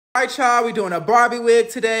All right, y'all, we doing a Barbie wig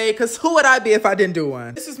today, because who would I be if I didn't do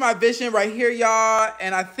one? This is my vision right here, y'all,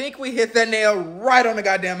 and I think we hit that nail right on the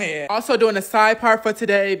goddamn head. Also doing a side part for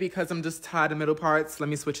today because I'm just tired of middle parts. Let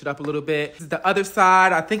me switch it up a little bit. This is the other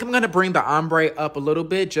side. I think I'm going to bring the ombre up a little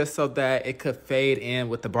bit just so that it could fade in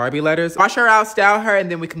with the Barbie letters. Wash her out, style her,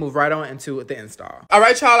 and then we can move right on into the install. All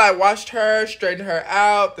right, y'all, I washed her, straightened her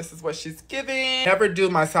out. This is what she's giving. Never do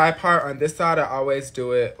my side part on this side. I always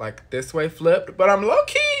do it like this way flipped, but I'm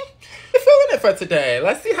low-key feeling it for today.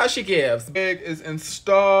 Let's see how she gives. Wig is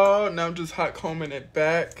installed. Now I'm just hot combing it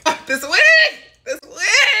back. This wig!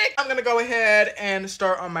 I'm gonna go ahead and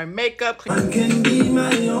start on my makeup. I can be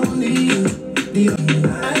my only, the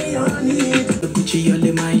only, Gucci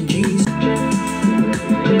only my jeans.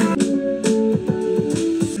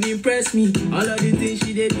 Impress me. All of the things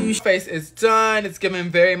she did do. Face is done. It's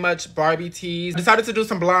giving very much Barbie tease. Decided to do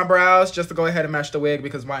some blonde brows just to go ahead and match the wig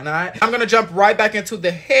because why not? I'm gonna jump right back into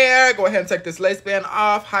the hair. Go ahead and take this lace band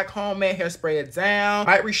off. Hot comb it, hairspray it down.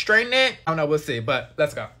 Might restrain it. I don't know, we'll see, but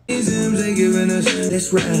let's go. Let's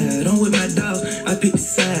ride on with my dog. I pick the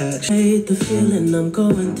side. I hate the feeling I'm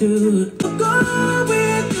going through. I'm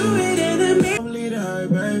going through it and I'm lead her,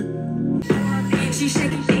 babe. She's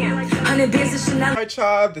shaking down. Alright,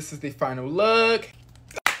 y'all, this is the final look.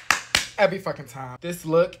 Every fucking time. This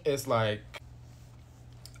look is like,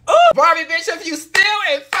 oh, Barbie bitch, if you still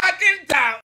in fucking doubt.